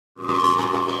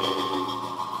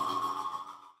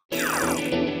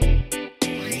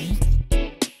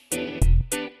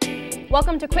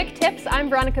Welcome to Quick Tips. I'm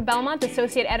Veronica Belmont,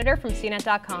 Associate Editor from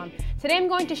CNET.com. Today I'm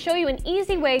going to show you an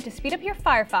easy way to speed up your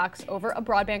Firefox over a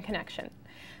broadband connection.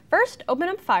 First, open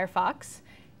up Firefox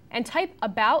and type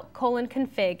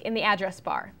about:config in the address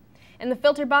bar. In the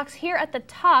filter box here at the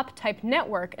top, type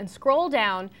network and scroll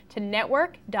down to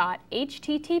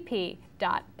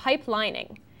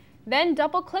network.http.pipelining. Then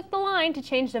double-click the line to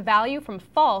change the value from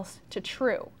false to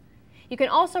true. You can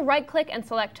also right-click and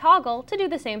select toggle to do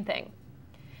the same thing.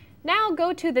 Now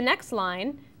go to the next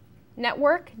line,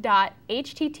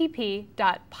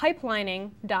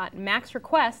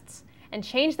 network.http.pipelining.maxrequests, and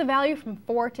change the value from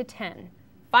 4 to 10.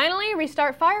 Finally,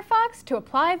 restart Firefox to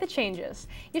apply the changes.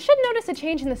 You should notice a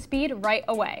change in the speed right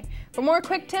away. For more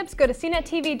quick tips, go to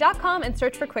cnettv.com and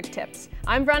search for Quick Tips.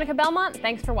 I'm Veronica Belmont.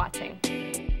 Thanks for watching.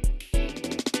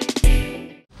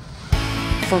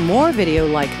 For more video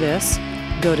like this,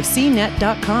 go to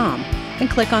cnet.com and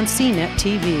click on CNET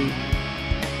TV.